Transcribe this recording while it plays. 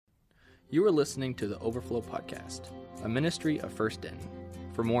You are listening to the Overflow Podcast, a ministry of First Denton.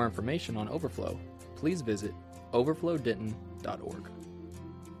 For more information on Overflow, please visit overflowdenton.org.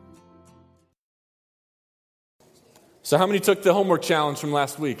 So how many took the homework challenge from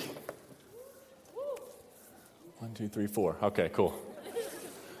last week? 1, 2, 3, 4. Okay, cool.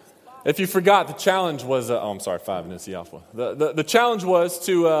 If you forgot, the challenge was, 5, and it's the alpha. The challenge was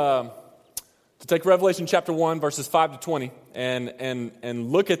to take Revelation chapter 1, verses 5 to 20,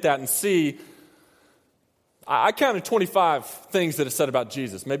 and look at that and see. I counted 25 things that it said about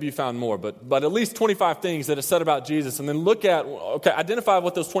Jesus. Maybe you found more, but at least 25 things that it said about Jesus. And then look at, identify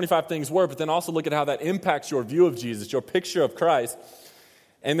what those 25 things were, but then also look at how that impacts your view of Jesus, your picture of Christ.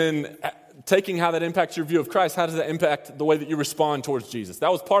 And then taking how that impacts your view of Christ, how does that impact the way that you respond towards Jesus?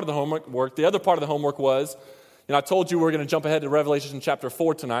 That was part of the homework. The other part of the homework was, I told you we're going to jump ahead to Revelation chapter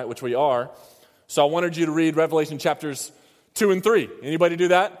 4 tonight, which we are. So I wanted you to read Revelation chapters 2 and 3. Anybody do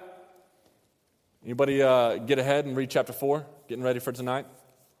that? Anybody get ahead and read chapter 4? Getting ready for tonight?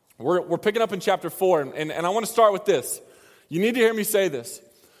 We're picking up in chapter 4, and I want to start with this. You need to hear me say this.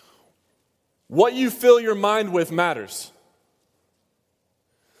 What you fill your mind with matters.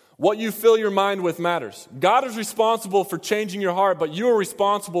 What you fill your mind with matters. God is responsible for changing your heart, but you are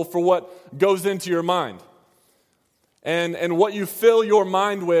responsible for what goes into your mind. And what you fill your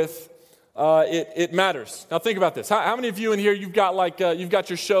mind with, it matters. Now think about this. How many of you in here, you've got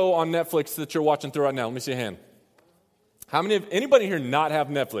your show on Netflix that you're watching through right now? Let me see your hand. Anybody here not have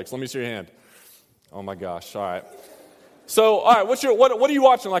Netflix? Let me see your hand. Oh my gosh, all right. So, all right, what are you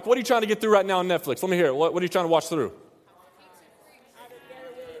watching? What are you trying to get through right now on Netflix? Let me hear it. What are you trying to watch through?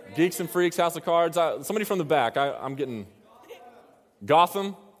 Geeks and Freaks, House of Cards. Somebody from the back. I'm getting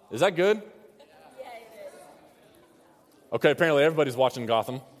Gotham. Is that good? Yeah, it is. Okay, apparently everybody's watching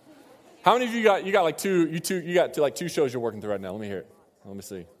Gotham. How many of you got two shows you're working through right now? Let me hear it. Let me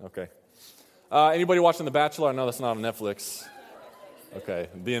see. Okay. Anybody watching The Bachelor? I know that's not on Netflix. Okay.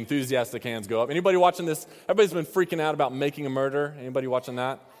 The enthusiastic hands go up. Anybody watching this? Everybody's been freaking out about Making a Murder. Anybody watching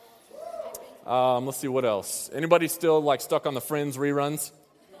that? Let's see what else. Anybody still stuck on the Friends reruns?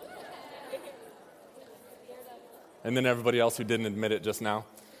 And then everybody else who didn't admit it just now.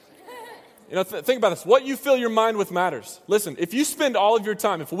 Think about this. What you fill your mind with matters. Listen, if you spend all of your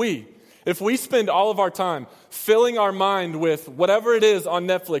time, if we spend all of our time filling our mind with whatever it is on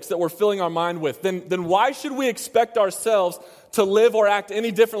Netflix that we're filling our mind with, then why should we expect ourselves to live or act any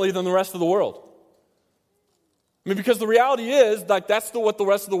differently than the rest of the world? Because the reality is, that's what the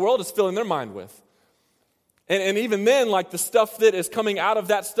rest of the world is filling their mind with. And even then, the stuff that is coming out of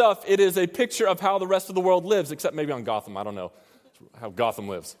that stuff, it is a picture of how the rest of the world lives, except maybe on Gotham. I don't know how Gotham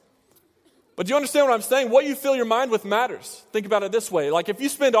lives. But do you understand what I'm saying? What you fill your mind with matters. Think about it this way. If you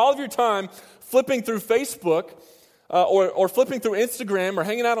spend all of your time flipping through Facebook or flipping through Instagram or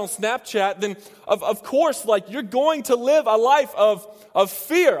hanging out on Snapchat, then of course, you're going to live a life of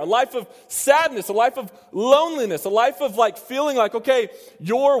fear, a life of sadness, a life of loneliness, a life of feeling okay,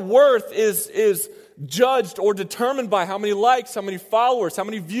 your worth is judged or determined by how many likes, how many followers, how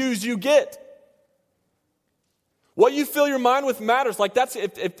many views you get. What you fill your mind with matters. That's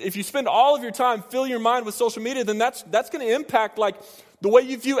if you spend all of your time filling your mind with social media, then that's going to impact the way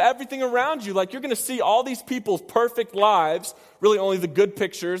you view everything around you. You're going to see all these people's perfect lives, really only the good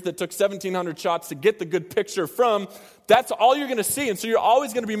pictures that took 1,700 shots to get the good picture from. That's all you're going to see, and so you're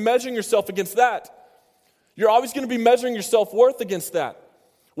always going to be measuring yourself against that. You're always going to be measuring your self-worth against that.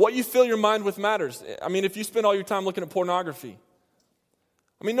 What you fill your mind with matters. If you spend all your time looking at pornography,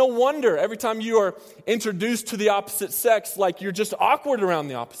 no wonder every time you are introduced to the opposite sex, you're just awkward around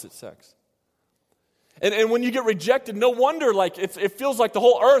the opposite sex. And when you get rejected, no wonder it feels like the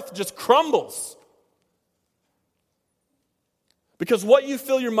whole earth just crumbles. Because what you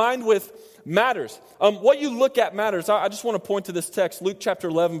fill your mind with matters. What you look at matters. I just want to point to this text. Luke chapter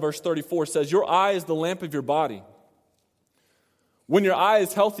 11, verse 34 says, "Your eye is the lamp of your body. When your eye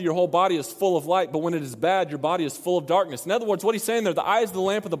is healthy, your whole body is full of light, but when it is bad, your body is full of darkness." In other words, what he's saying there, the eye is the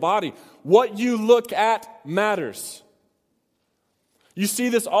lamp of the body. What you look at matters. You see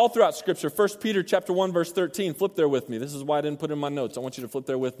this all throughout Scripture. 1 Peter chapter 1, verse 13. Flip there with me. This is why I didn't put it in my notes. I want you to flip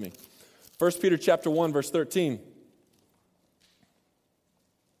there with me. 1 Peter chapter 1, verse 13.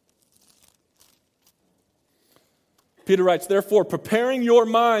 Peter writes, "Therefore, preparing your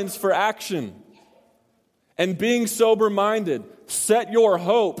minds for action and being sober-minded, set your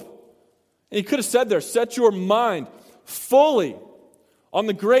hope." And he could have said there, set your mind fully on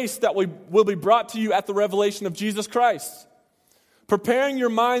the grace that will be brought to you at the revelation of Jesus Christ. Preparing your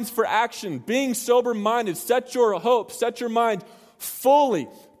minds for action, being sober-minded, set your hope, set your mind fully,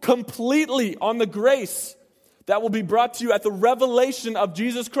 completely on the grace that will be brought to you at the revelation of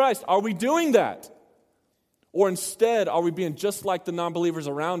Jesus Christ. Are we doing that? Or instead, are we being just like the non-believers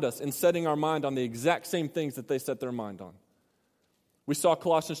around us and setting our mind on the exact same things that they set their mind on? We saw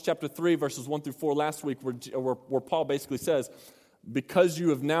Colossians chapter 3, verses 1 through 4 last week, where Paul basically says, because you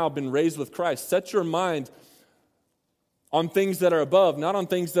have now been raised with Christ, set your mind on things that are above, not on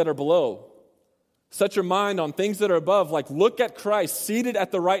things that are below. Set your mind on things that are above, like look at Christ seated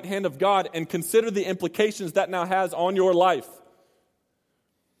at the right hand of God and consider the implications that now has on your life.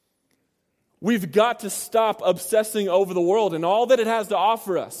 We've got to stop obsessing over the world and all that it has to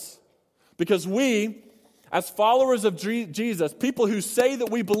offer us. Because we, as followers of Jesus, people who say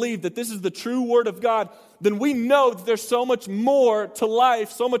that we believe that this is the true Word of God, then we know that there's so much more to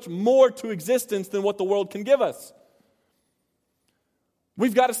life, so much more to existence than what the world can give us.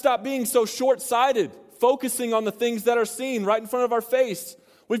 We've got to stop being so short-sighted, focusing on the things that are seen right in front of our face.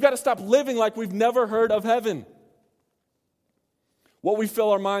 We've got to stop living like we've never heard of heaven. What we fill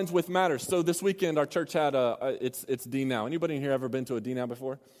our minds with matters. So this weekend, our church had it's D Now. Anybody in here ever been to a D Now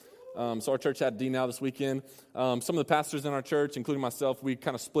before? So our church had D Now this weekend. Some of the pastors in our church, including myself, we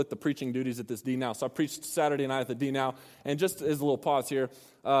kind of split the preaching duties at this D Now. So I preached Saturday night at the D Now. And just as a little pause here,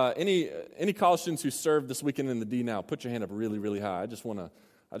 any college students who served this weekend in the D Now, put your hand up really, really high. I just want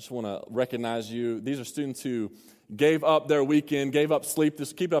to recognize you. These are students who gave up their weekend, gave up sleep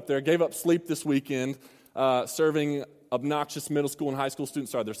this weekend, serving obnoxious middle school and high school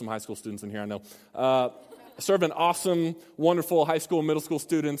students. Sorry, there's some high school students in here, I know. Serving awesome, wonderful high school and middle school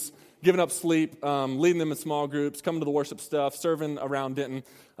students, giving up sleep, leading them in small groups, coming to the worship stuff, serving around Denton.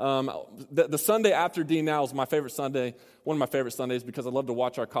 The Sunday after D Now is my favorite Sunday, one of my favorite Sundays, because I love to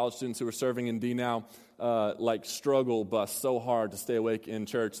watch our college students who are serving in D Now struggle, bust so hard to stay awake in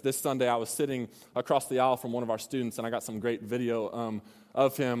church. This Sunday I was sitting across the aisle from one of our students, and I got some great video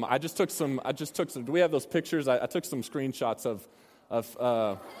of him. I just took some. Do we have those pictures? I took some screenshots of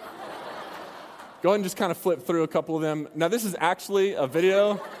go ahead and just kind of flip through a couple of them. Now, this is actually a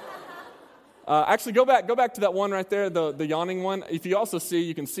video. Actually, go back to that one right there, the yawning one. If you also see,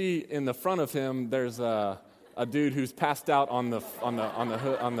 you can see in the front of him, there's a dude who's passed out on the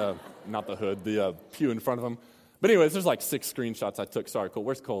pew in front of him. But anyways, there's like 6 screenshots I took. Sorry, Cole.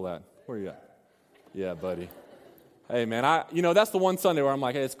 Where's Cole at? Where are you at? Yeah, buddy. Hey, man, that's the one Sunday where I'm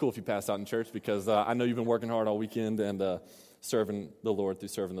like, hey, it's cool if you pass out in church because I know you've been working hard all weekend and serving the Lord through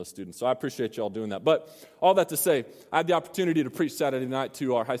serving those students. So I appreciate you all doing that. But all that to say, I had the opportunity to preach Saturday night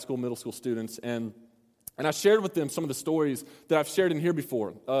to our high school, middle school students, and I shared with them some of the stories that I've shared in here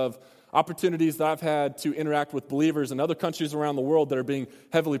before of opportunities that I've had to interact with believers in other countries around the world that are being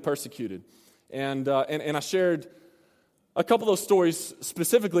heavily persecuted. And I shared a couple of those stories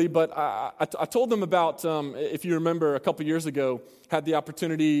specifically, but I told them about, if you remember, a couple years ago, had the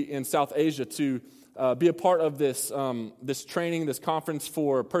opportunity in South Asia to be a part of this training, this conference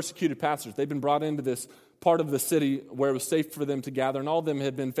for persecuted pastors. They've been brought into this part of the city where it was safe for them to gather, and all of them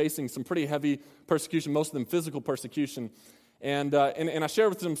had been facing some pretty heavy persecution, most of them physical persecution. And I shared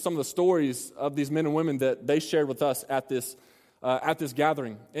with them some of the stories of these men and women that they shared with us at this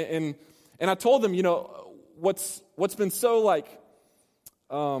gathering. And I told them, what's been so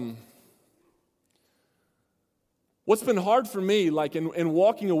what's been hard for me, in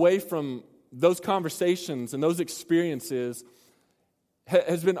walking away from those conversations and those experiences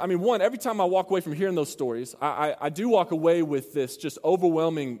has been, one, every time I walk away from hearing those stories, I do walk away with this just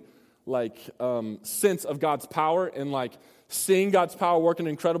overwhelming, sense of God's power and, seeing God's power work in an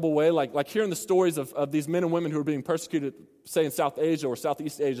incredible way, like hearing the stories of these men and women who are being persecuted, say, in South Asia or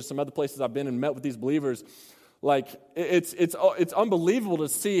Southeast Asia, some other places I've been and met with these believers. It's unbelievable to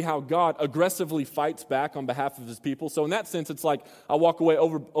see how God aggressively fights back on behalf of his people. So in that sense, it's like I walk away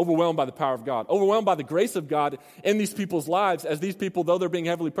overwhelmed by the power of God, overwhelmed by the grace of God in these people's lives, as these people, though they're being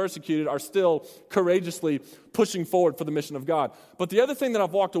heavily persecuted, are still courageously pushing forward for the mission of God. But the other thing that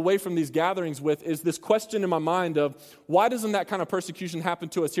I've walked away from these gatherings with is this question in my mind of, why doesn't that kind of persecution happen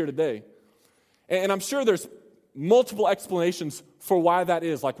to us here today? And I'm sure there's multiple explanations for why that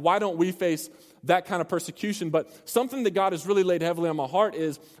is. Why don't we face that kind of persecution? But something that God has really laid heavily on my heart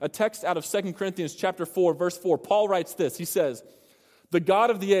is a text out of 2 Corinthians chapter 4, verse 4. Paul writes this. He says, the God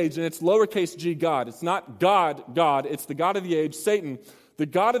of the age, and it's lowercase g God. It's not God, it's the God of the age, Satan. The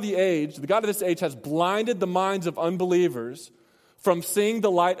God of the age, the God of this age has blinded the minds of unbelievers from seeing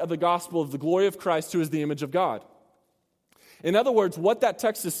the light of the gospel of the glory of Christ, who is the image of God. In other words, what that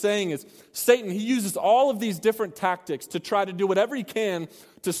text is saying is Satan, he uses all of these different tactics to try to do whatever he can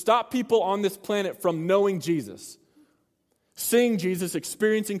to stop people on this planet from knowing Jesus, seeing Jesus,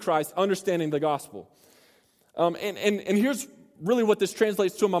 experiencing Christ, understanding the gospel. And here's really what this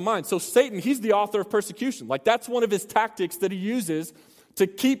translates to in my mind. So Satan, he's the author of persecution. Like that's one of his tactics that he uses to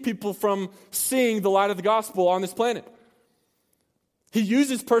keep people from seeing the light of the gospel on this planet. He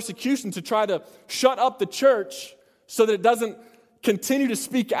uses persecution to try to shut up the church so that it doesn't continue to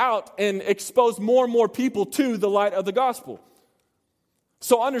speak out and expose more and more people to the light of the gospel.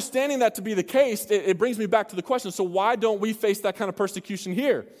 So understanding that to be the case, it brings me back to the question, so why don't we face that kind of persecution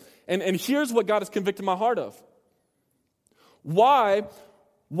here? And here's what God has convicted my heart of. Why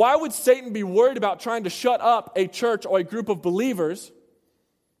would Satan be worried about trying to shut up a church or a group of believers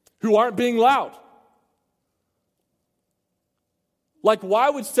who aren't being loud? Like, why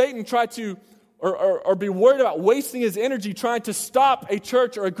would Satan try to, or be worried about wasting his energy trying to stop a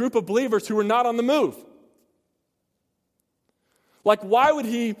church or a group of believers who are not on the move? Like, why would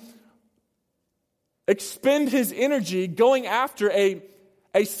he expend his energy going after a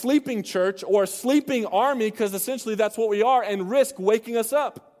sleeping church or a sleeping army, because essentially that's what we are, and risk waking us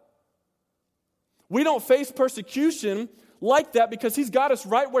up? We don't face persecution like that because he's got us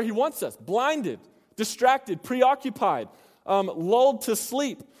right where he wants us, blinded, distracted, preoccupied, lulled to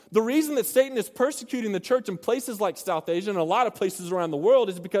sleep. The reason that Satan is persecuting the church in places like South Asia and a lot of places around the world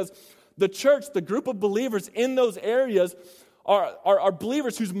is because the church, the group of believers in those areas are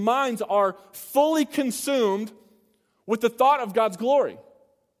believers whose minds are fully consumed with the thought of God's glory.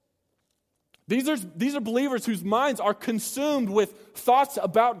 These are believers whose minds are consumed with thoughts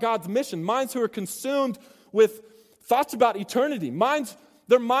about God's mission, minds who are consumed with thoughts about eternity,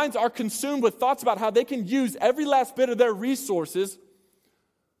 their minds are consumed with thoughts about how they can use every last bit of their resources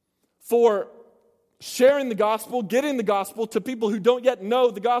for sharing the gospel, getting the gospel to people who don't yet know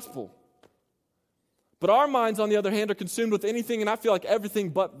the gospel. But our minds, on the other hand, are consumed with anything, and I feel like everything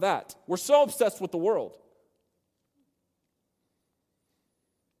but that. We're so obsessed with the world.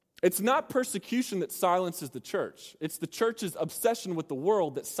 It's not persecution that silences the church. It's the church's obsession with the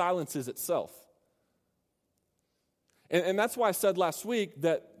world that silences itself. And that's why I said last week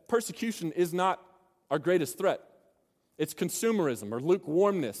that persecution is not our greatest threat. It's consumerism or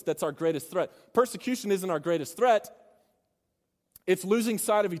lukewarmness that's our greatest threat. Persecution isn't our greatest threat. It's losing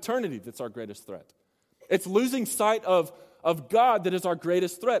sight of eternity that's our greatest threat. It's losing sight of God that is our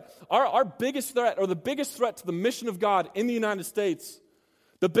greatest threat. Our biggest threat, or the biggest threat to the mission of God in the United States,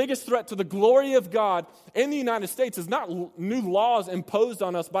 the biggest threat to the glory of God in the United States is not new laws imposed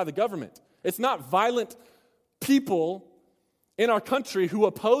on us by the government. It's not violent people in our country who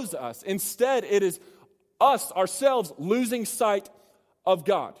oppose us. Instead, it is us, ourselves, losing sight of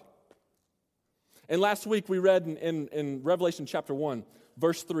God. And last week we read in Revelation chapter 1,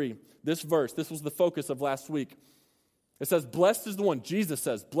 verse 3, this was the focus of last week. It says, blessed is the one, Jesus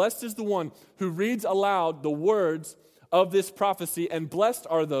says, blessed is the one who reads aloud the words of this prophecy, and blessed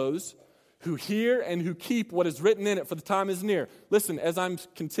are those who hear and who keep what is written in it, for the time is near. Listen, as I'm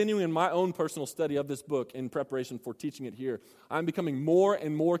continuing in my own personal study of this book in preparation for teaching it here, I'm becoming more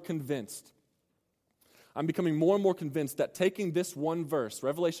and more convinced. I'm becoming more and more convinced that taking this one verse,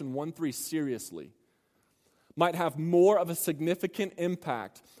 Revelation 1:3, seriously might have more of a significant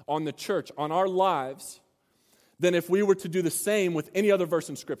impact on the church, on our lives, than if we were to do the same with any other verse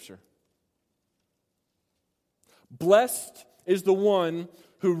in Scripture. Blessed is the one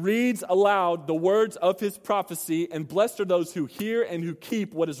who reads aloud the words of his prophecy, and blessed are those who hear and who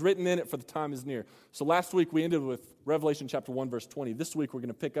keep what is written in it, for the time is near. So last week we ended with Revelation chapter 1, verse 20. This week we're going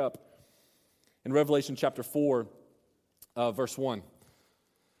to pick up in Revelation chapter 4, verse 1.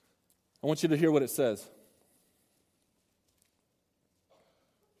 I want you to hear what it says.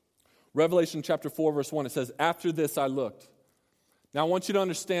 Revelation chapter 4, verse 1, it says, after this I looked. Now I want you to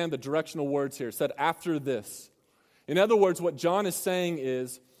understand the directional words here. It said, after this. In other words, what John is saying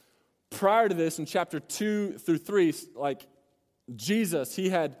is, prior to this, in chapter 2 through 3, like Jesus, he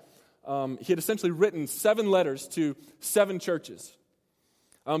had essentially written 7 letters to 7 churches.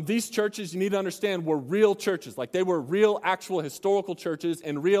 These churches, you need to understand, were real churches. Like they were real, actual, historical churches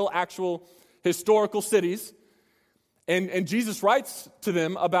in real, actual, historical cities. And Jesus writes to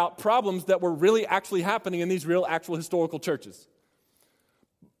them about problems that were really actually happening in these real, actual, historical churches.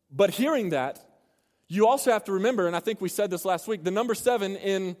 But hearing that, you also have to remember, and I think we said this last week, the number 7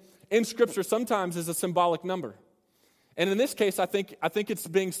 in Scripture sometimes is a symbolic number. And in this case, I think it's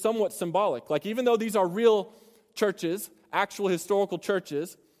being somewhat symbolic. Like even though these are real churches, actual historical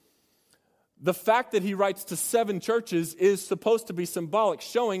churches, the fact that he writes to 7 churches is supposed to be symbolic,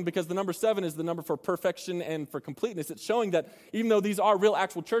 showing, because the number 7 is the number for perfection and for completeness, it's showing that even though these are real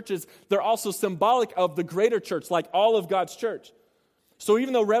actual churches, they're also symbolic of the greater church, like all of God's church. So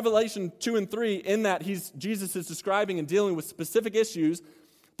even though Revelation 2 and 3, in that Jesus is describing and dealing with specific issues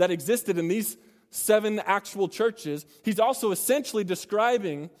that existed in these 7 actual churches, he's also essentially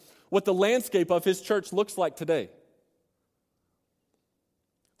describing what the landscape of his church looks like today.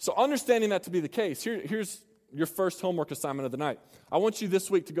 So understanding that to be the case, here's your first homework assignment of the night. I want you this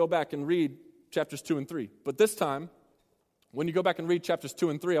week to go back and read chapters 2 and 3. But this time, when you go back and read chapters 2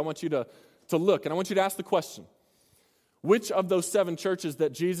 and 3, I want you to look, and I want you to ask the question, which of those 7 churches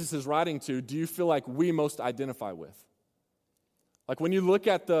that Jesus is writing to do you feel like we most identify with? Like when you look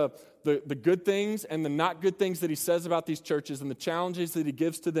at the good things and the not good things that he says about these churches and the challenges that he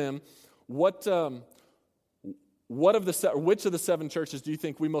gives to them, which of the 7 churches do you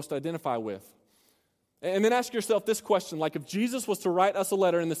think we most identify with? And then ask yourself this question, like if Jesus was to write us a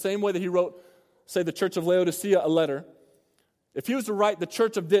letter in the same way that he wrote, say, the church of Laodicea a letter, if he was to write the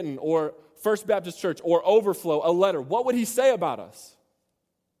church of Denton or First Baptist Church or Overflow a letter, what would he say about us?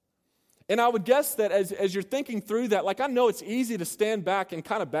 And I would guess that as you're thinking through that, like I know it's easy to stand back and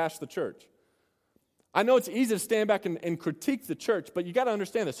kind of bash the church. I know it's easy to stand back and critique the church, but you got to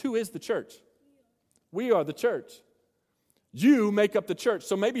understand this. Who is the church? We are the church. You make up the church.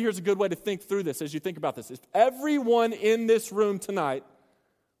 So maybe here's a good way to think through this as you think about this. If everyone in this room tonight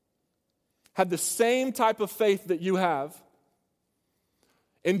had the same type of faith that you have,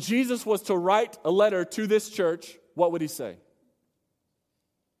 and Jesus was to write a letter to this church, what would he say?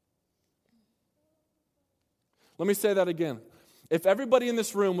 Let me say that again. If everybody in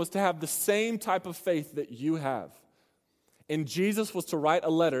this room was to have the same type of faith that you have, and Jesus was to write a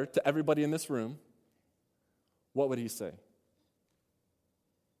letter to everybody in this room, what would he say?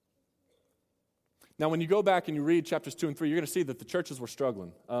 Now, when you go back and you read chapters 2 and 3, you're going to see that the churches were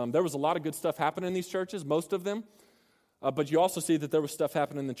struggling. There was a lot of good stuff happening in these churches, most of them. But you also see that there was stuff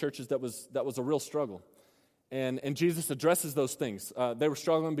happening in the churches that was a real struggle. And Jesus addresses those things. They were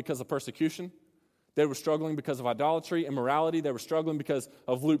struggling because of persecution. They were struggling because of idolatry, immorality. They were struggling because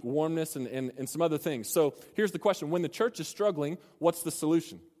of lukewarmness and some other things. So here's the question. When the church is struggling, what's the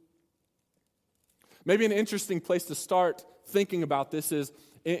solution? Maybe an interesting place to start thinking about this is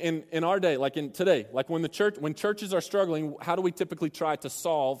in our day, like in today, like when churches are struggling, how do we typically try to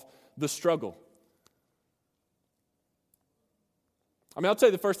solve the struggle? I mean, I'll tell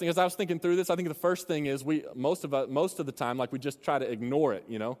you the first thing, as I was thinking through this, I think the first thing is most of the time, like we just try to ignore it,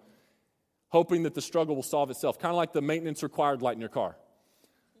 hoping that the struggle will solve itself, kind of like the maintenance required light in your car.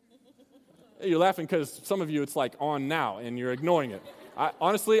 You're laughing because some of you, it's like on now, and you're ignoring it.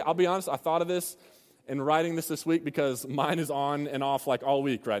 I'll be honest, I thought of this in writing this week because mine is on and off like all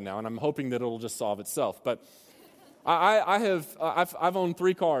week right now, and I'm hoping that it'll just solve itself. But I've owned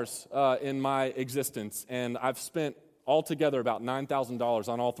 3 cars in my existence, and I've spent altogether about $9,000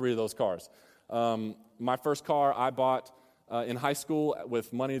 on all 3 of those cars. My first car I bought in high school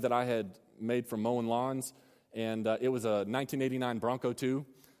with money that I had made from mowing lawns, and it was a 1989 Bronco 2,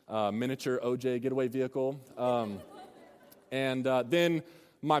 miniature OJ getaway vehicle. And then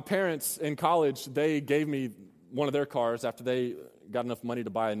my parents in college, they gave me one of their cars after they got enough money to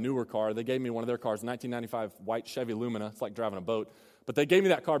buy a newer car. They gave me one of their cars, a 1995 white Chevy Lumina. It's like driving a boat. But they gave me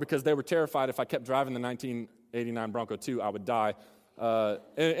that car because they were terrified if I kept driving the 1989 Bronco 2, I would die.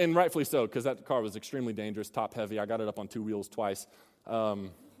 And rightfully so, because that car was extremely dangerous, top heavy. I got it up on 2 wheels twice. I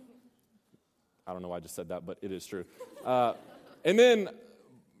don't know why I just said that, but it is true. And then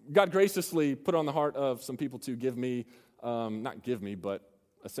God graciously put on the heart of some people to give me, not give me, but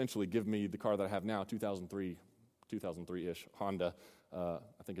essentially give me the car that I have now, 2003-ish Honda. I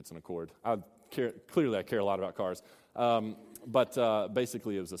think it's an Accord. Clearly I care a lot about cars. But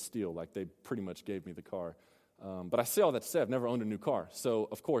basically it was a steal. Like they pretty much gave me the car. But I say all that to say I've never owned a new car. So,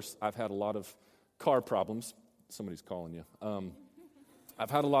 of course, I've had a lot of car problems. Somebody's calling you.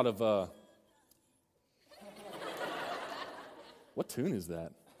 I've had a lot of... What tune is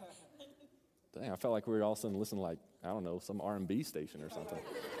that? Dang, I felt like we were all of a sudden listening to, like, I don't know, some R&B station or something.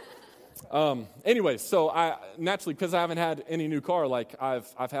 Anyways, so I naturally, because I haven't had any new car, like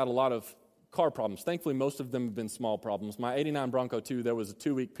I've had a lot of car problems. Thankfully, most of them have been small problems. My 89 Bronco 2, there was a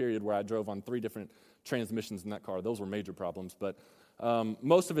 2-week period where I drove on 3 different transmissions in that car. Those were major problems, but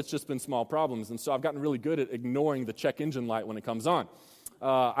most of it's just been small problems. And so I've gotten really good at ignoring the check engine light when it comes on.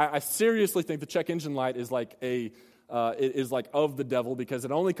 I seriously think the check engine light is like of the devil because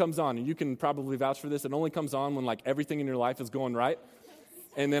it only comes on, and you can probably vouch for this, it only comes on when like everything in your life is going right.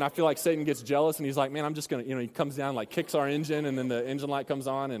 And then I feel like Satan gets jealous and he's like, man, I'm just going to, he comes down, like kicks our engine, and then the engine light comes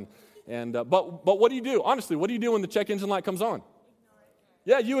on. But what do you do? Honestly, what do you do when the check engine light comes on?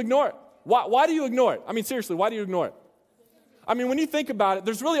 Yeah, you ignore it. Why do you ignore it? I mean, seriously, why do you ignore it? I mean, when you think about it,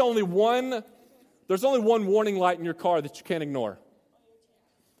 there's only one warning light in your car that you can't ignore.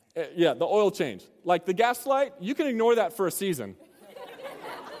 Yeah, the oil change. Like the gas light, you can ignore that for a season.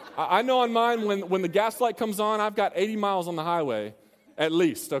 I know on mine, when the gas light comes on, I've got 80 miles on the highway, at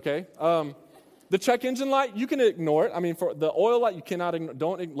least, okay? The check engine light, you can ignore it. I mean, for the oil light, you cannot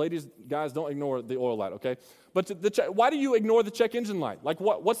ignore. Ladies, guys, don't ignore the oil light, okay? But why do you ignore the check engine light? Like,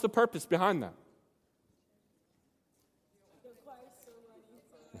 what's the purpose behind that?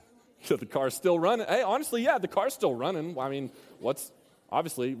 The car's still running. Hey, honestly, yeah, the car's still running. I mean,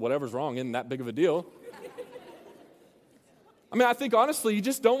 obviously, whatever's wrong isn't that big of a deal. I mean, I think, honestly, you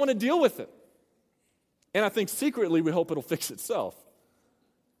just don't want to deal with it. And I think secretly we hope it'll fix itself.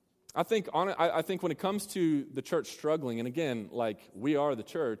 I think when it comes to the church struggling, and again, like we are the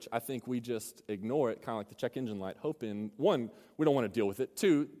church, I think we just ignore it, kind of like the check engine light, hoping, one, we don't want to deal with it.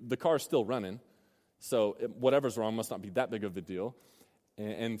 Two, the car's still running, so whatever's wrong must not be that big of a deal.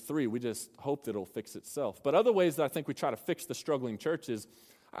 And three, we just hope that it'll fix itself. But other ways that I think we try to fix the struggling church is,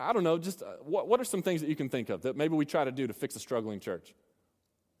 I don't know, just what are some things that you can think of that maybe we try to do to fix a struggling church?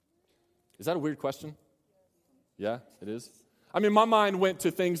 Is that a weird question? Yeah, it is. I mean, my mind went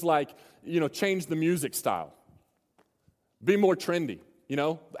to things like, change the music style. Be more trendy,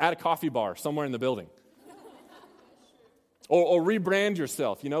 add a coffee bar somewhere in the building. Or rebrand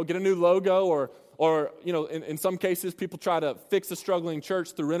yourself, get a new logo or in some cases, people try to fix a struggling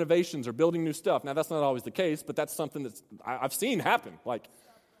church through renovations or building new stuff. Now, that's not always the case, but that's something I've seen happen. Like,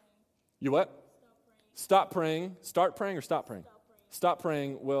 you what? Stop praying. Start praying or stop praying? Stop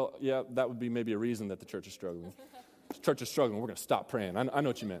praying. Well, yeah, that would be maybe a reason that the church is struggling. The church is struggling. We're going to stop praying. I know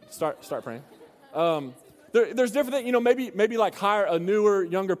what you meant. Start praying. There's different things, maybe like hire a newer,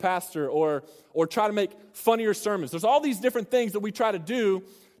 younger pastor or try to make funnier sermons. There's all these different things that we try to do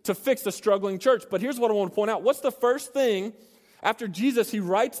to fix a struggling church. But here's what I want to point out. What's the first thing after Jesus, he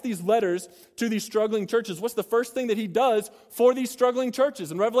writes these letters to these struggling churches? What's the first thing that he does for these struggling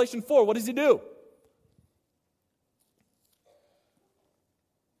churches? In Revelation 4, what does he do?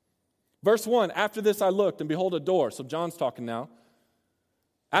 Verse 1, after this I looked, and behold a door. So John's talking now.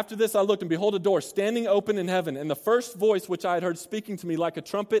 After this I looked, and behold a door standing open in heaven. And the first voice which I had heard speaking to me like a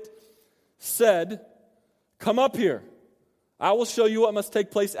trumpet said, "Come up here. I will show you what must take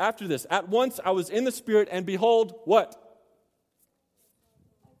place after this." At once I was in the Spirit, and behold, what?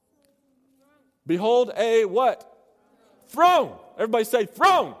 Behold a what? Throne. Everybody say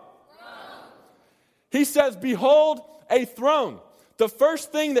throne. He says, behold a throne. The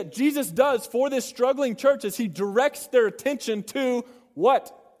first thing that Jesus does for this struggling church is he directs their attention to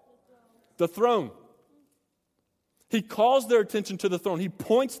what? The throne. He calls their attention to the throne. He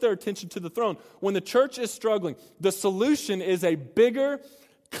points their attention to the throne. When the church is struggling, the solution is a bigger,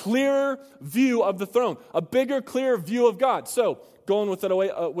 clearer view of the throne, a bigger, clearer view of God. So, going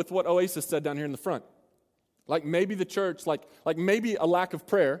with what Oasis said down here in the front, like maybe the church, like maybe a lack of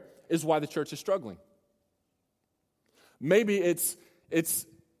prayer is why the church is struggling. Maybe it's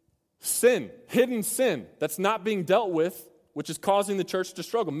sin, hidden sin that's not being dealt with, which is causing the church to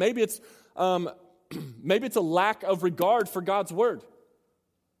struggle. Maybe it's a lack of regard for God's word.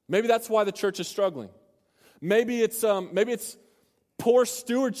 Maybe that's why the church is struggling. Maybe it's poor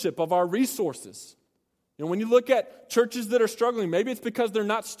stewardship of our resources. When you look at churches that are struggling, maybe it's because they're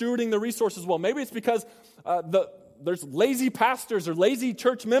not stewarding the resources well. Maybe it's because there's lazy pastors or lazy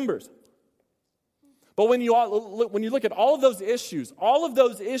church members. But when you look at all of those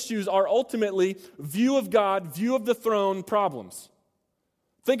issues are ultimately view of God, view of the throne problems.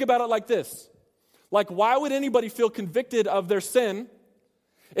 Think about it like this. Like, why would anybody feel convicted of their sin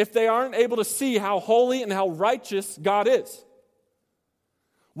if they aren't able to see how holy and how righteous God is?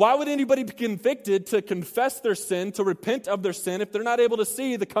 Why would anybody be convicted to confess their sin, to repent of their sin, if they're not able to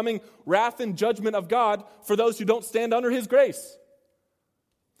see the coming wrath and judgment of God for those who don't stand under His grace?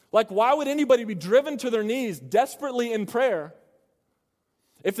 Like, why would anybody be driven to their knees desperately in prayer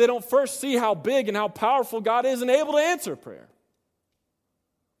if they don't first see how big and how powerful God is and able to answer prayer?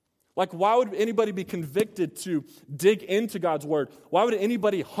 Like, why would anybody be convicted to dig into God's word? Why would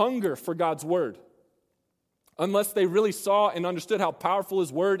anybody hunger for God's word? Unless they really saw and understood how powerful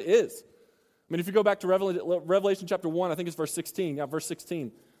His word is. I mean, if you go back to Revelation chapter 1, I think it's verse 16. Yeah, verse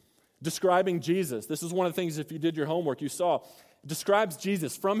 16. Describing Jesus. This is one of the things, if you did your homework, you saw. It describes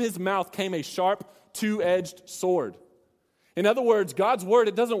Jesus. From His mouth came a sharp, two-edged sword. In other words, God's word,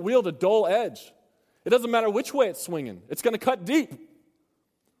 it doesn't wield a dull edge. It doesn't matter which way it's swinging. It's going to cut deep.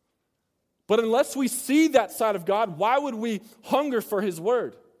 But unless we see that side of God, why would we hunger for His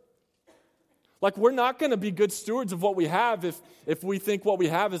word? Like, we're not going to be good stewards of what we have if we think what we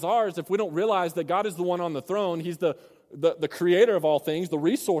have is ours, if we don't realize that God is the one on the throne. He's the creator of all things, the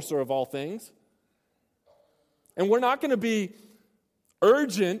resourcer of all things. And we're not going to be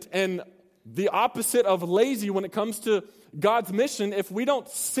urgent and the opposite of lazy when it comes to God's mission if we don't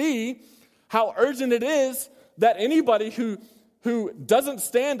see how urgent it is that anybody who doesn't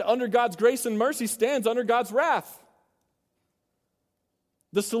stand under God's grace and mercy stands under God's wrath.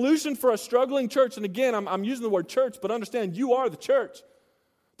 The solution for a struggling church, and again, I'm using the word church, but understand you are the church.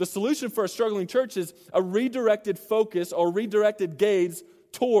 The solution for a struggling church is a redirected focus or redirected gaze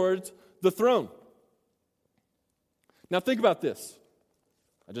towards the throne. Now think about this.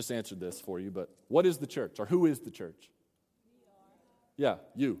 I just answered this for you, but what is the church, or who is the church? Yeah,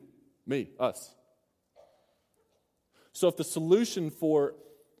 you, me, us. So if the solution for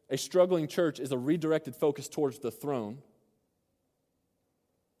a struggling church is a redirected focus towards the throne,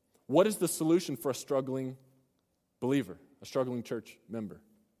 what is the solution for a struggling believer, a struggling church member?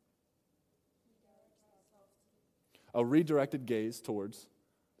 A redirected gaze towards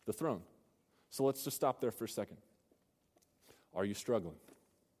the throne. So let's just stop there for a second. Are you struggling?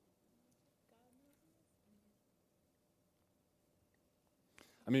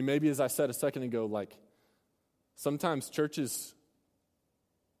 I mean, maybe as I said a second ago, like sometimes churches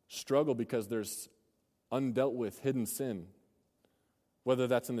struggle because there's undealt with hidden sin, whether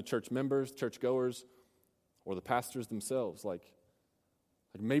that's in the church members, churchgoers, or the pastors themselves. Like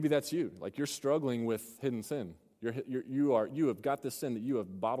maybe that's you. Like you're struggling with hidden sin. You have got this sin that you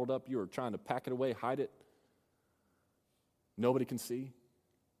have bottled up. You are trying to pack it away, hide it. Nobody can see.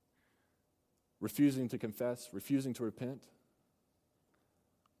 Refusing to confess, refusing to repent.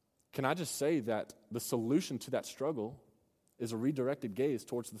 Can I just say that the solution to that struggle is a redirected gaze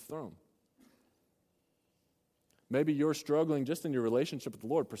towards the throne? Maybe you're struggling just in your relationship with the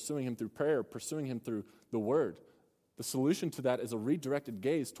Lord, pursuing Him through prayer, pursuing Him through the Word. The solution to that is a redirected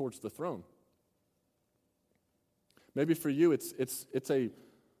gaze towards the throne. Maybe for you, it's a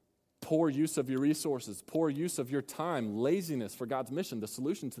poor use of your resources, poor use of your time, laziness for God's mission. The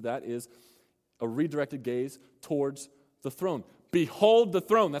solution to that is a redirected gaze towards the throne. Behold the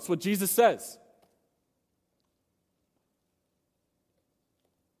throne. That's what Jesus says.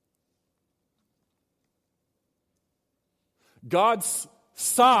 God's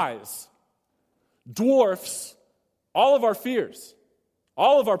size dwarfs all of our fears,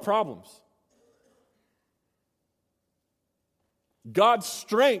 all of our problems. God's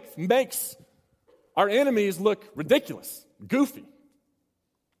strength makes our enemies look ridiculous, goofy.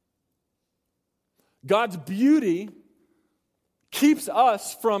 God's beauty keeps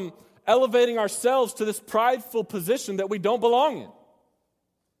us from elevating ourselves to this prideful position that we don't belong in.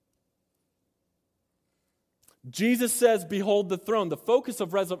 Jesus says, behold the throne. The focus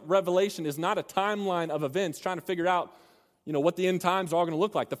of Revelation is not a timeline of events trying to figure out, what the end times are all going to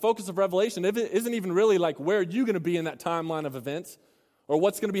look like. The focus of Revelation isn't even really like where are you going to be in that timeline of events or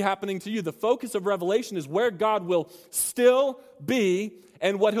what's going to be happening to you. The focus of Revelation is where God will still be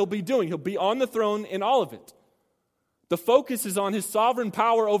and what He'll be doing. He'll be on the throne in all of it. The focus is on His sovereign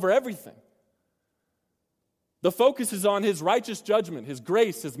power over everything. The focus is on His righteous judgment, His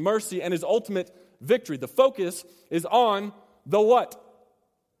grace, His mercy, and His ultimate victory. The focus is on the what?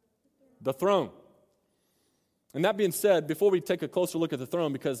 The throne. And that being said, before we take a closer look at the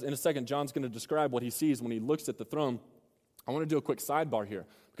throne, because in a second John's going to describe what he sees when he looks at the throne, I want to do a quick sidebar here.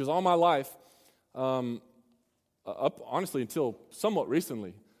 Because all my life, up honestly until somewhat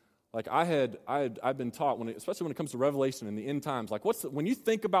recently, like I've been taught, especially when it comes to Revelation and the end times, like when you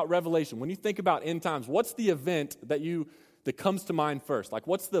think about Revelation, when you think about end times, what's the event that comes to mind first? Like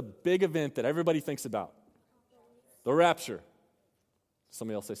what's the big event that everybody thinks about? The rapture.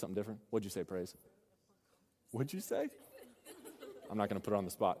 Somebody else say something different? What'd you say, Praise? What'd you say? I'm not going to put her on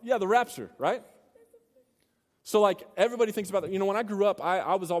the spot. Yeah, the rapture, right? So like everybody thinks about that. When I grew up,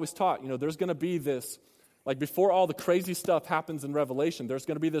 I was always taught, there's going to be this, like before all the crazy stuff happens in Revelation, there's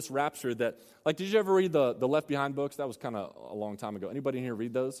going to be this rapture that, like did you ever read the Left Behind books? That was kind of a long time ago. Anybody in here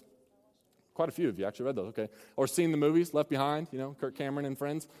read those? Quite a few of you actually read those, okay. Or seen the movies, Left Behind, Kirk Cameron and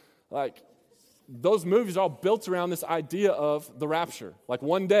friends. Like those movies are all built around this idea of the rapture. Like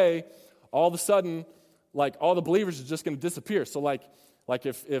one day, all of a sudden, like all the believers are just going to disappear. So like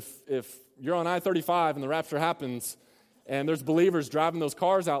if you're on I-35 and the rapture happens and there's believers driving those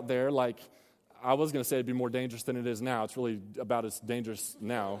cars out there, like I was going to say it'd be more dangerous than it is now. It's really about as dangerous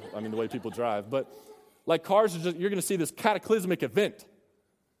now, the way people drive. But like cars, you're going to see this cataclysmic event.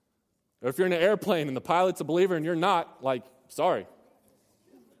 Or if you're in an airplane and the pilot's a believer and you're not, like, sorry.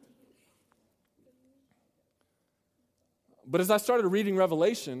 But as I started reading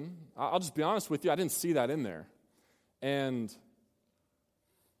Revelation, I'll just be honest with you, I didn't see that in there. And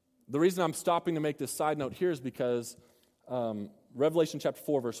the reason I'm stopping to make this side note here is because Revelation chapter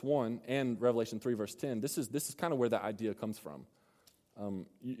 4, verse 1 and Revelation 3, verse 10, this is kind of where that idea comes from.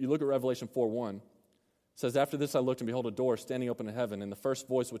 You look at Revelation 4:1. It says, "After this I looked, and behold, a door standing open in heaven, and the first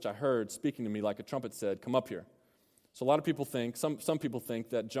voice which I heard speaking to me like a trumpet said, 'Come up here.'" So a lot of people think, some people think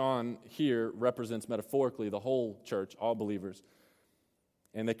that John here represents metaphorically the whole church, all believers.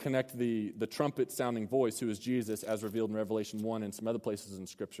 And they connect the trumpet-sounding voice, who is Jesus, as revealed in Revelation 1 and some other places in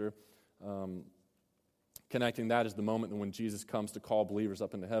Scripture. Connecting that is the moment when Jesus comes to call believers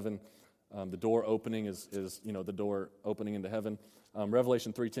up into heaven. The door opening is the door opening into heaven.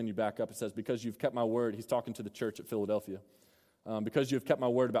 Revelation 3:10, you back up, it says, "Because you've kept my word," he's talking to the church at Philadelphia. "Because you have kept my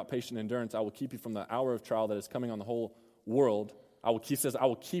word about patient endurance, I will keep you from the hour of trial that is coming on the whole world." He says, "I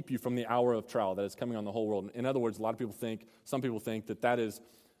will keep you from the hour of trial that is coming on the whole world." In other words, some people think that is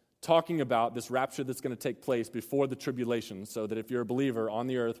talking about this rapture that's going to take place before the tribulation, so that if you're a believer on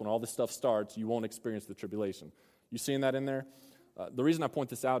the earth, when all this stuff starts, you won't experience the tribulation. You seeing that in there? The reason I point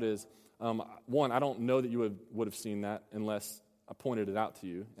this out is, one, I don't know that you would have seen that unless I pointed it out to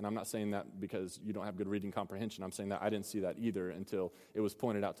you. And I'm not saying that because you don't have good reading comprehension. I'm saying that I didn't see that either until it was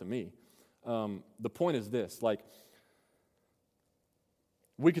pointed out to me. The point is this,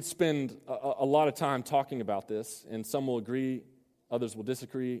 we could spend a lot of time talking about this, and some will agree, others will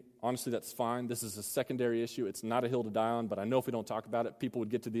disagree. Honestly, that's fine. This is a secondary issue. It's not a hill to die on, but I know if we don't talk about it, people would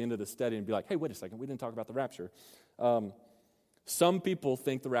get to the end of the study and be like, "Hey, wait a second, we didn't talk about the rapture." Some people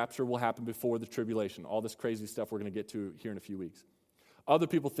think the rapture will happen before the tribulation, all this crazy stuff we're going to get to here in a few weeks. Other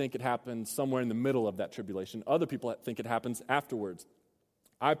people think it happens somewhere in the middle of that tribulation. Other people think it happens afterwards.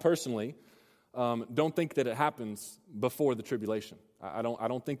 I personally don't think that it happens before the tribulation. I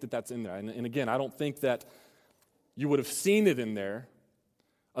don't think that that's in there. And again, I don't think that you would have seen it in there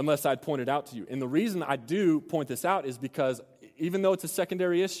unless I'd pointed out to you. And the reason I do point this out is because even though it's a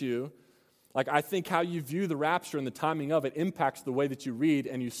secondary issue, I think how you view the rapture and the timing of it impacts the way that you read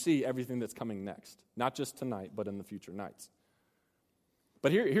and you see everything that's coming next. Not just tonight, but in the future nights.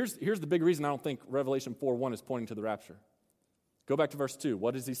 But here's the big reason I don't think Revelation 4:1 is pointing to the rapture. Go back to verse 2.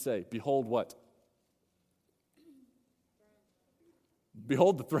 What does he say? Behold what?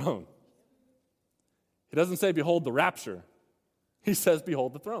 Behold the throne. He doesn't say behold the rapture. He says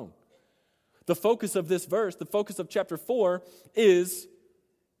behold the throne. The focus of this verse, the focus of chapter 4 is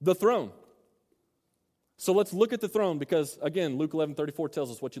the throne. So let's look at the throne because, again, Luke 11:34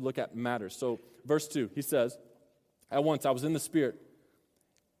 tells us what you look at matters. So verse 2, he says, "At once I was in the Spirit,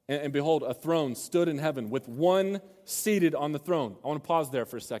 and behold, a throne stood in heaven with one seated on the throne." I want to pause there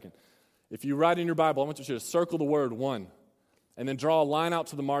for a second. If you write in your Bible, I want you to circle the word one and then draw a line out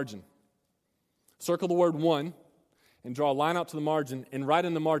to the margin. Circle the word one and draw a line out to the margin and write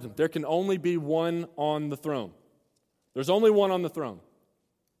in the margin, there can only be one on the throne. There's only one on the throne.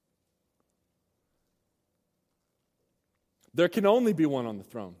 There can only be one on the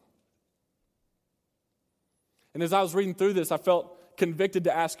throne. And as I was reading through this, I felt convicted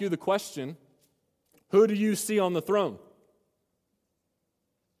to ask you the question, who do you see on the throne?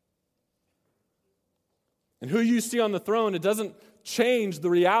 And who you see on the throne, it doesn't change the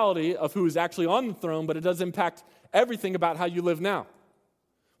reality of who is actually on the throne, but it does impact everything about how you live now.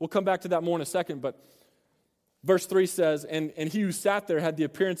 We'll come back to that more in a second, but verse 3 says, and he who sat there had the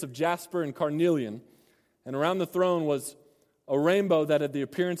appearance of jasper and carnelian, and around the throne was a rainbow that had the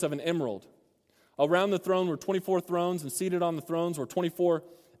appearance of an emerald. Around the throne were 24 thrones, and seated on the thrones were 24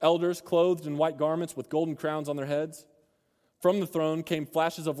 elders, clothed in white garments with golden crowns on their heads. From the throne came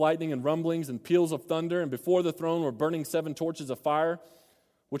flashes of lightning and rumblings and peals of thunder, and before the throne were burning 7 torches of fire,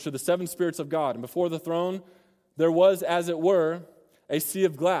 which are the 7 spirits of God. And before the throne there was, as it were, a sea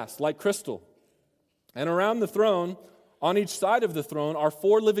of glass, like crystal. And around the throne, on each side of the throne, are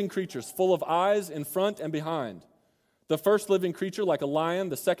 4 living creatures, full of eyes in front and behind. The first living creature like a lion,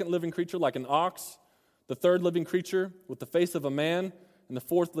 the second living creature like an ox, the third living creature with the face of a man, and the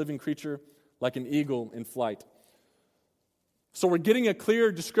fourth living creature like an eagle in flight. So we're getting a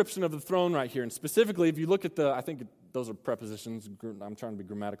clear description of the throne right here. And specifically, if you look at I think those are prepositions. I'm trying to be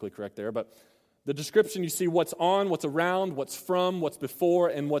grammatically correct there. But the description, you see what's on, what's around, what's from, what's before,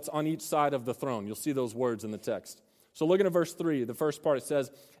 and what's on each side of the throne. You'll see those words in the text. So looking at verse 3, the first part, it says,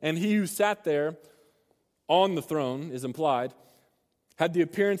 "And he who sat there on the throne," is implied, "had the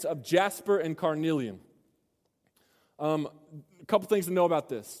appearance of jasper and carnelian." A couple things to know about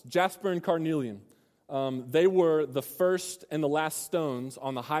this. Jasper and carnelian. They were the first and the last stones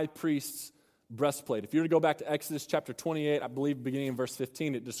on the high priest's breastplate. If you were to go back to Exodus chapter 28, I believe beginning in verse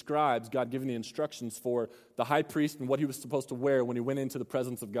 15, it describes God giving the instructions for the high priest and what he was supposed to wear when he went into the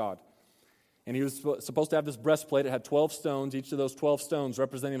presence of God. And he was supposed to have this breastplate. It had 12 stones, each of those 12 stones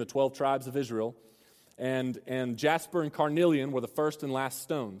representing the 12 tribes of Israel. And jasper and carnelian were the first and last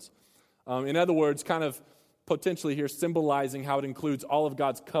stones. In other words, kind of potentially here symbolizing how it includes all of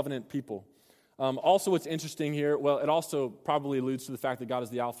God's covenant people. Also, what's interesting here, well, it also probably alludes to the fact that God is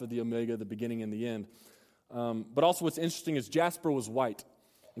the Alpha, the Omega, the beginning and the end. But also what's interesting is jasper was white.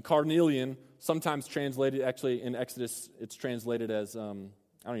 And carnelian, sometimes translated, actually in Exodus, it's translated as, I don't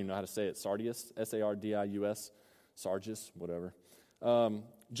even know how to say it, sardius, S-A-R-D-I-U-S, sargis, whatever.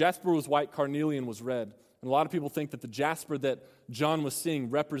 Jasper was white, carnelian was red. And a lot of people think that the jasper that John was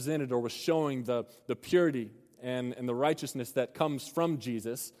seeing represented or was showing the purity and the righteousness that comes from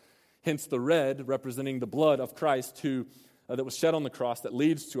Jesus. Hence the red representing the blood of Christ that was shed on the cross that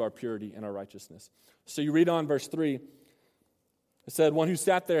leads to our purity and our righteousness. So you read on verse 3. It said, one who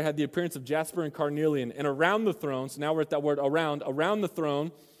sat there had the appearance of jasper and carnelian. And around the throne, so now we're at that word around the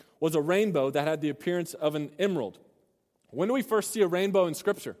throne was a rainbow that had the appearance of an emerald. When do we first see a rainbow in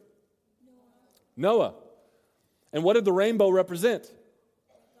Scripture? Noah. And what did the rainbow represent?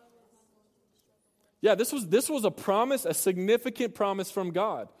 Yeah, this was a promise, a significant promise from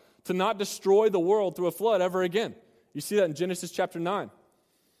God to not destroy the world through a flood ever again. You see that in Genesis chapter 9.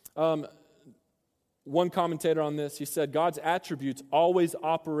 One commentator on this, he said, God's attributes always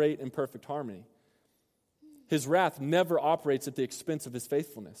operate in perfect harmony. His wrath never operates at the expense of his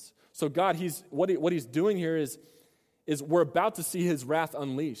faithfulness. So God, what he's doing here is we're about to see his wrath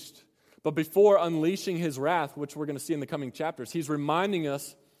unleashed. But before unleashing his wrath, which we're going to see in the coming chapters, he's reminding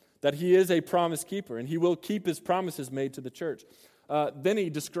us that he is a promise keeper and he will keep his promises made to the church. Then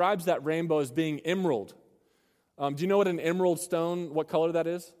he describes that rainbow as being emerald. Do you know what an emerald stone, what color that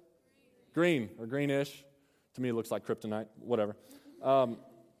is? Green or greenish. To me, it looks like kryptonite, whatever. And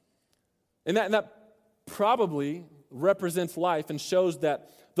that probably represents life and shows that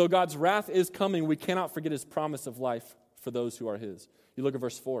though God's wrath is coming, we cannot forget his promise of life for those who are his. You look at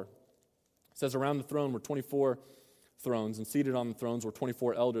verse 4. It says, around the throne were 24 thrones, and seated on the thrones were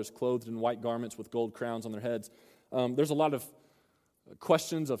 24 elders, clothed in white garments with gold crowns on their heads. There's a lot of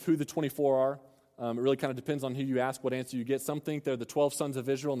questions of who the 24 are. It really kind of depends on who you ask, what answer you get. Some think they're the 12 sons of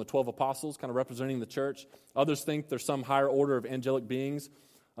Israel and the 12 apostles, kind of representing the church. Others think there's some higher order of angelic beings.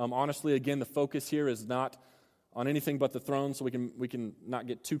 Honestly, again, the focus here is not on anything but the throne, so we can not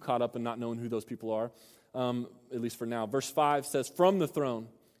get too caught up in not knowing who those people are, at least for now. Verse 5 says, from the throne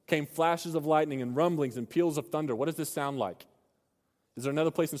came flashes of lightning and rumblings and peals of thunder. What does this sound like? Is there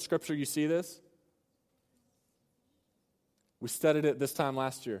another place in Scripture you see this? We studied it this time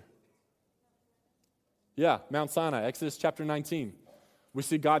last year. Yeah, Mount Sinai, Exodus chapter 19. We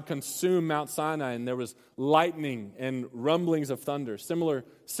see God consume Mount Sinai, and there was lightning and rumblings of thunder. Similar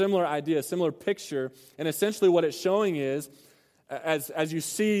idea, similar picture. And essentially what it's showing is, as you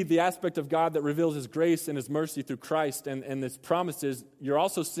see the aspect of God that reveals his grace and his mercy through Christ and his promises, you're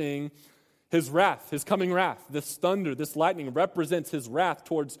also seeing his wrath, his coming wrath. This thunder, this lightning represents his wrath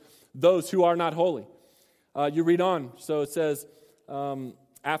towards those who are not holy. You read on. So it says,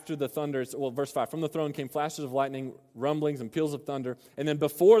 after the thunder, verse 5, from the throne came flashes of lightning, rumblings, and peals of thunder. And then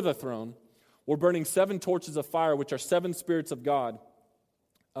before the throne were burning 7 torches of fire, which are 7 spirits of God.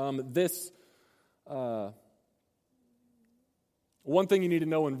 One thing you need to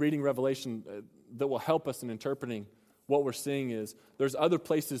know in reading Revelation that will help us in interpreting what we're seeing is there's other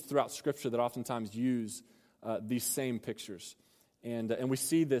places throughout Scripture that oftentimes use these same pictures. And we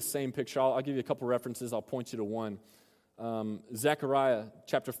see this same picture. I'll give you a couple references. I'll point you to one. Zechariah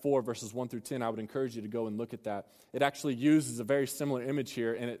chapter 4, verses 1 through 10, I would encourage you to go and look at that. It actually uses a very similar image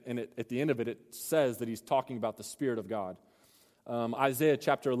here, and at the end of it, it says that he's talking about the Spirit of God. Isaiah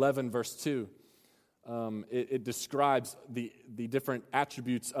chapter 11, verse 2, it describes the different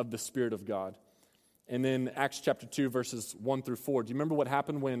attributes of the Spirit of God. And then Acts chapter 2, verses 1 through 4. Do you remember what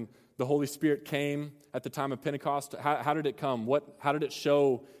happened when the Holy Spirit came at the time of Pentecost? How did it come? How did it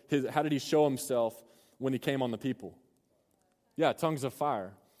show how did he show himself when he came on the people? Yeah, tongues of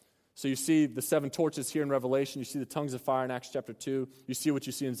fire. So you see the 7 torches here in Revelation. You see the tongues of fire in Acts chapter 2. You see what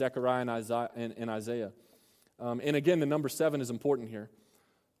you see in Zechariah and Isaiah. And again, the number 7 is important here.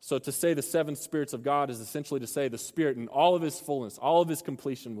 So to say the 7 spirits of God is essentially to say the Spirit in all of his fullness, all of his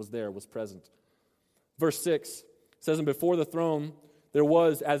completion was present. Verse 6 says, and before the throne there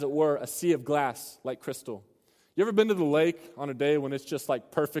was, as it were, a sea of glass like crystal. You ever been to the lake on a day when it's just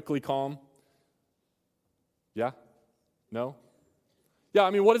like perfectly calm? Yeah? No? Yeah, I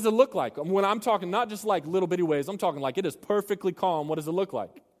mean, what does it look like? When I'm talking not just like little bitty waves, I'm talking like it is perfectly calm. What does it look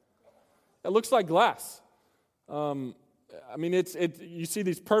like? It looks like glass. I mean, you see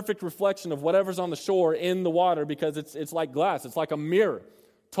these perfect reflection of whatever's on the shore in the water because it's like glass. It's like a mirror.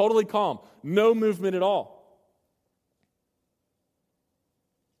 Totally calm. No movement at all.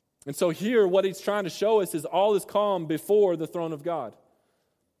 And so here, what he's trying to show us is all is calm before the throne of God.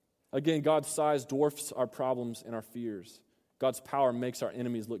 Again, God's size dwarfs our problems and our fears. God's power makes our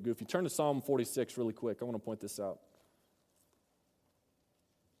enemies look goofy. Turn to Psalm 46 really quick. I want to point this out.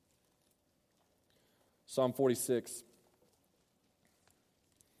 Psalm 46.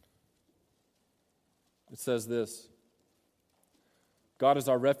 It says this: God is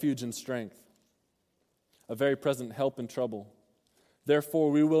our refuge and strength, a very present help in trouble.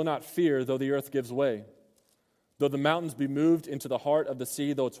 Therefore we will not fear, though the earth gives way, though the mountains be moved into the heart of the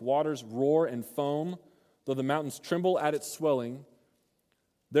sea, though its waters roar and foam, though the mountains tremble at its swelling.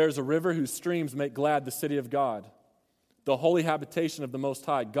 There is a river whose streams make glad the city of God, the holy habitation of the Most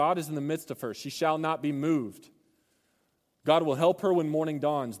High. God is in the midst of her. She shall not be moved. God will help her when morning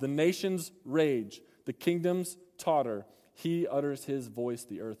dawns. The nations rage, the kingdoms totter. He utters his voice,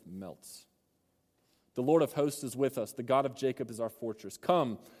 the earth melts. The Lord of hosts is with us. The God of Jacob is our fortress.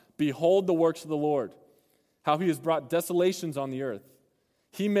 Come, behold the works of the Lord, how he has brought desolations on the earth.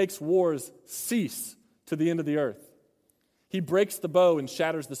 He makes wars cease to the end of the earth. He breaks the bow and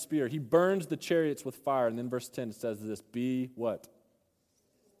shatters the spear. He burns the chariots with fire. And then verse 10 it says this: be what?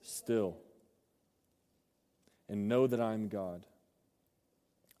 Still. And know that I am God.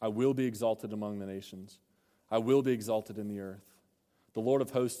 I will be exalted among the nations. I will be exalted in the earth. The Lord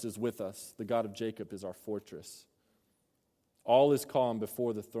of hosts is with us. The God of Jacob is our fortress. All is calm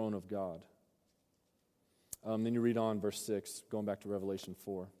before the throne of God. Then you read on, verse 6, going back to Revelation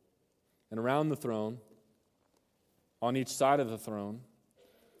 4. And around the throne, on each side of the throne,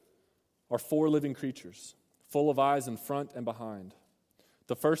 are 4 living creatures, full of eyes in front and behind.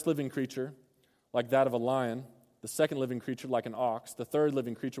 The first living creature, like that of a lion, the second living creature like an ox, the third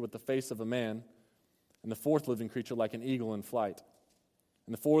living creature with the face of a man, and the fourth living creature like an eagle in flight.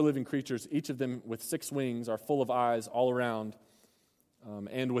 And the 4 living creatures, each of them with 6 wings, are full of eyes all around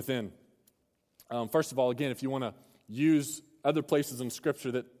and within. First of all, again, if you want to use other places in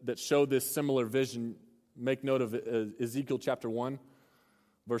Scripture that show this similar vision, make note of Ezekiel chapter 1,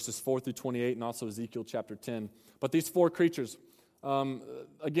 verses 4 through 28, and also Ezekiel chapter 10. But these 4 creatures,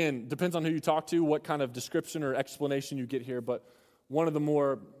 again, depends on who you talk to, what kind of description or explanation you get here, but one of the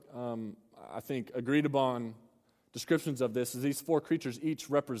more, I think, agreed upon descriptions of this is these 4 creatures each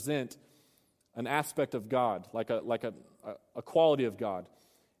represent an aspect of God, like a quality of God.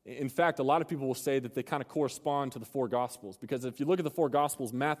 In fact, a lot of people will say that they kind of correspond to the 4 Gospels, because if you look at the 4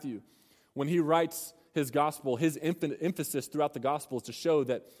 Gospels, Matthew, when he writes his gospel, his emphasis throughout the gospel is to show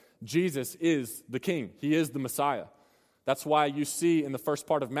that Jesus is the King. He is the Messiah. That's why you see in the first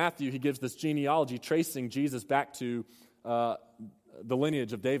part of Matthew, he gives this genealogy tracing Jesus back to the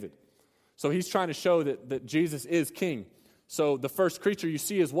lineage of David. So he's trying to show that Jesus is King. So the first creature you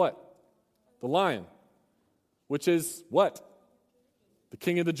see is what? The lion, which is what? The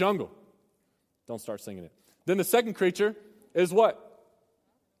king of the jungle. Don't start singing it. Then the second creature is what?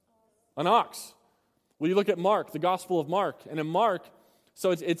 An ox. Well, you look at Mark, the Gospel of Mark, and in Mark, so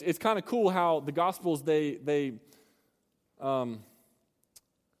it's kind of cool how the Gospels they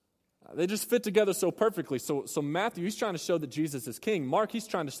just fit together so perfectly. So Matthew, he's trying to show that Jesus is king. Mark, he's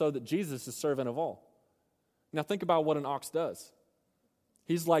trying to show that Jesus is servant of all. Now think about what an ox does.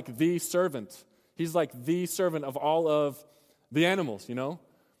 He's like the servant. He's like the servant of all of the animals, you know.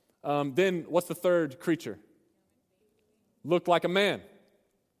 Then what's the third creature? Looked like a man.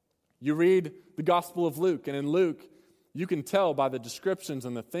 You read the Gospel of Luke, and in Luke, you can tell by the descriptions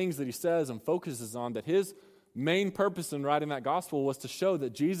and the things that he says and focuses on that his main purpose in writing that gospel was to show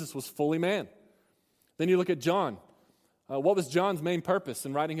that Jesus was fully man. Then you look at John. What was John's main purpose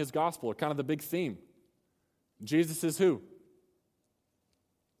in writing his gospel, or kind of the big theme? Jesus is who?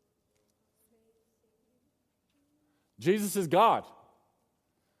 Jesus is God.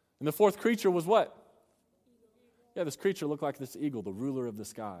 And the fourth creature was what? Yeah, this creature looked like this eagle, the ruler of the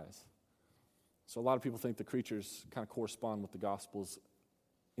skies. So a lot of people think the creatures kind of correspond with the Gospels,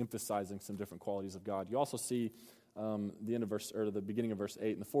 emphasizing some different qualities of God. You also see the end of verse, or the beginning of verse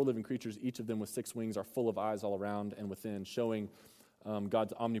 8, and the 4 living creatures, each of them with 6 wings, are full of eyes all around and within, showing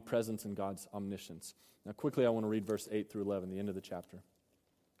God's omnipresence and God's omniscience. Now quickly I want to read verse 8 through 11, the end of the chapter.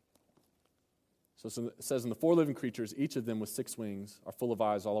 So it says, and the 4 living creatures, each of them with 6 wings, are full of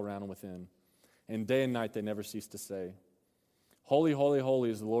eyes all around and within. And day and night they never cease to say, Holy, holy, holy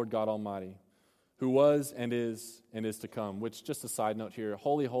is the Lord God Almighty, who was and is to come. Which, just a side note here,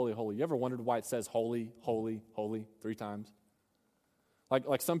 holy, holy, holy. You ever wondered why it says holy, holy, holy 3 times?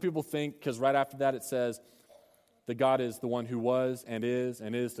 Like some people think, because right after that it says that God is the one who was and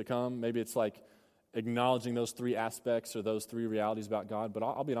is to come. Maybe it's like acknowledging those 3 aspects or those 3 realities about God. But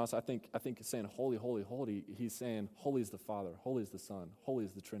I'll be honest, I think it's saying holy, holy, holy. He's saying holy is the Father, holy is the Son, holy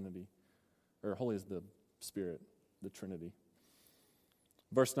is the Trinity, or holy is the Spirit, the Trinity.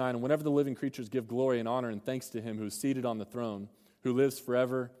 Verse 9, and whenever the living creatures give glory and honor and thanks to him who is seated on the throne, who lives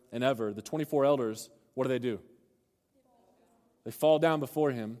forever and ever, the 24 elders, what do? They fall down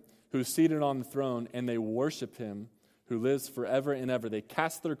before him who is seated on the throne, and they worship him who lives forever and ever. They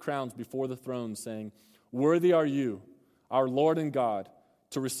cast their crowns before the throne, saying, worthy are you, our Lord and God,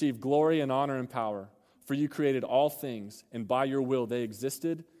 to receive glory and honor and power. For you created all things, and by your will they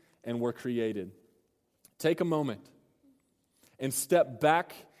existed and were created. Take a moment and step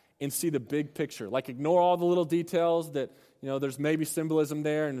back and see the big picture. Like, ignore all the little details that, there's maybe symbolism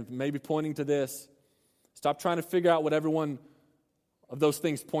there and maybe pointing to this. Stop trying to figure out what every one of those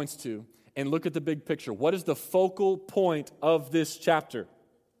things points to and look at the big picture. What is the focal point of this chapter?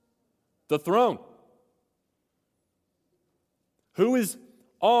 The throne. Who is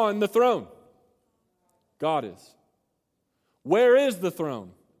on the throne? God is. Where is the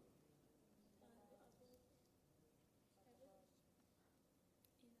throne?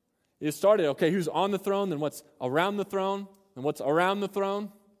 It started, okay, who's on the throne, then what's around the throne, and what's around the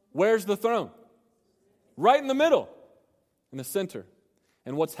throne? Where's the throne? Right in the middle, in the center.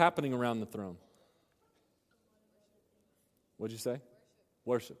 And what's happening around the throne? What'd you say?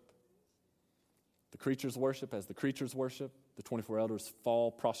 Worship. The creatures worship. As the creatures worship, the 24 elders fall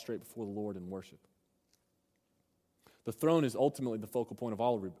prostrate before the Lord and worship. The throne is ultimately the focal point of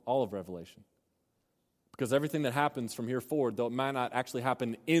all of Revelation. Because everything that happens from here forward, though it might not actually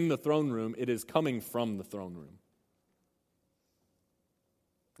happen in the throne room, it is coming from the throne room.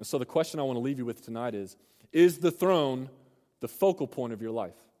 And so the question I want to leave you with tonight is the throne the focal point of your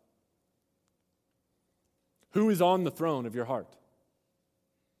life? Who is on the throne of your heart?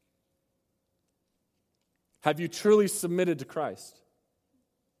 Have you truly submitted to Christ?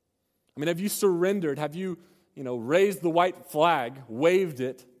 I mean, have you surrendered? Have you, raised the white flag, waved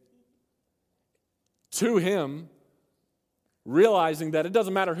it to him, realizing that it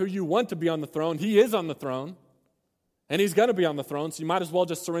doesn't matter who you want to be on the throne, he is on the throne, and he's going to be on the throne, so you might as well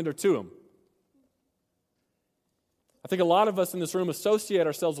just surrender to him. I think a lot of us in this room associate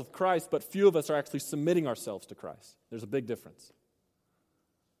ourselves with Christ, but few of us are actually submitting ourselves to Christ. There's a big difference.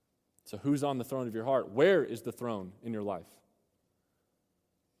 So who's on the throne of your heart? Where is the throne in your life?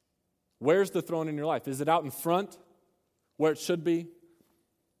 Where's the throne in your life? Is it out in front, where it should be?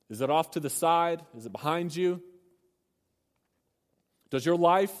 Is it off to the side? Is it behind you? Does your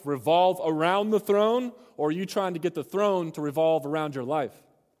life revolve around the throne, or are you trying to get the throne to revolve around your life?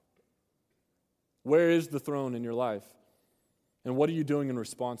 Where is the throne in your life? And what are you doing in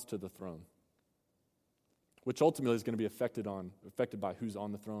response to the throne? Which ultimately is going to be affected by who's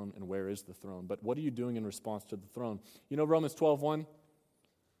on the throne and where is the throne. But what are you doing in response to the throne? You know Romans 12:1?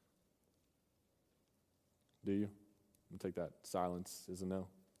 Do you? I'll take that. Silence is a no.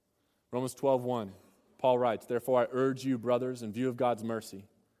 Romans 12:1, Paul writes, therefore I urge you, brothers, in view of God's mercy,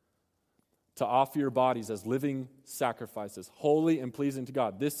 to offer your bodies as living sacrifices, holy and pleasing to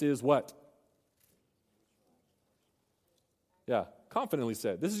God. This is what? Yeah, confidently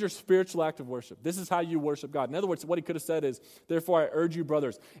said. This is your spiritual act of worship. This is how you worship God. In other words, what he could have said is, therefore I urge you,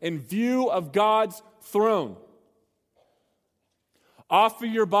 brothers, in view of God's throne, offer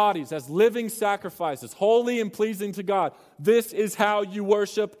your bodies as living sacrifices, holy and pleasing to God. This is how you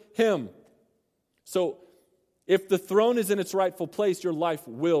worship him. So, if the throne is in its rightful place, your life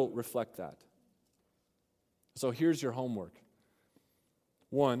will reflect that. So here's your homework.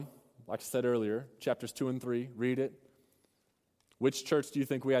 1, like I said earlier, chapters 2 and 3, read it. Which church do you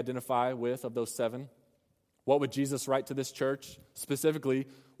think we identify with of those 7? What would Jesus write to this church? Specifically,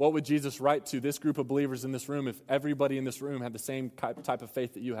 what would Jesus write to this group of believers in this room if everybody in this room had the same type of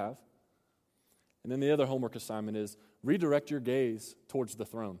faith that you have? And then the other homework assignment is redirect your gaze towards the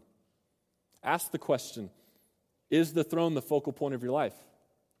throne. Ask the question, is the throne the focal point of your life?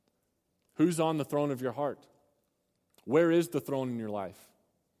 Who's on the throne of your heart? Where is the throne in your life?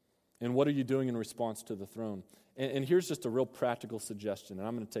 And what are you doing in response to the throne? And here's just a real practical suggestion, and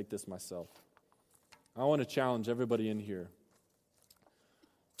I'm going to take this myself. I want to challenge everybody in here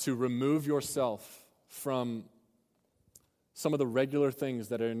to remove yourself from some of the regular things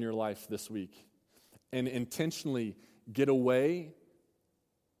that are in your life this week and intentionally get away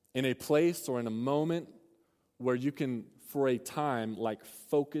in a place or in a moment where you can, for a time,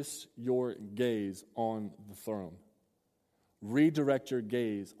 focus your gaze on the throne. Redirect your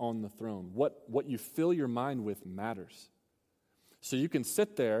gaze on the throne. What you fill your mind with matters. So you can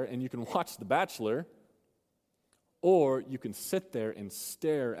sit there and you can watch The Bachelor, or you can sit there and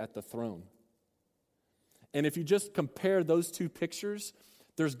stare at the throne. And if you just compare those two pictures,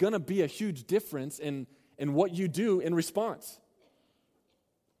 there's going to be a huge difference in what you do in response.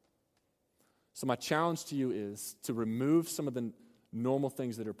 So my challenge to you is to remove some of the normal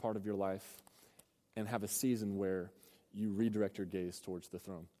things that are part of your life and have a season where you redirect your gaze towards the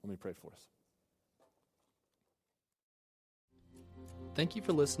throne. Let me pray for us. Thank you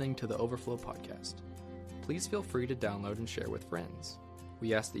for listening to the Overflow Podcast. Please feel free to download and share with friends.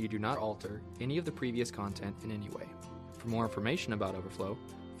 We ask that you do not alter any of the previous content in any way. For more information about Overflow,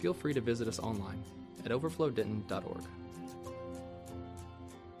 feel free to visit us online at overflowdenton.org.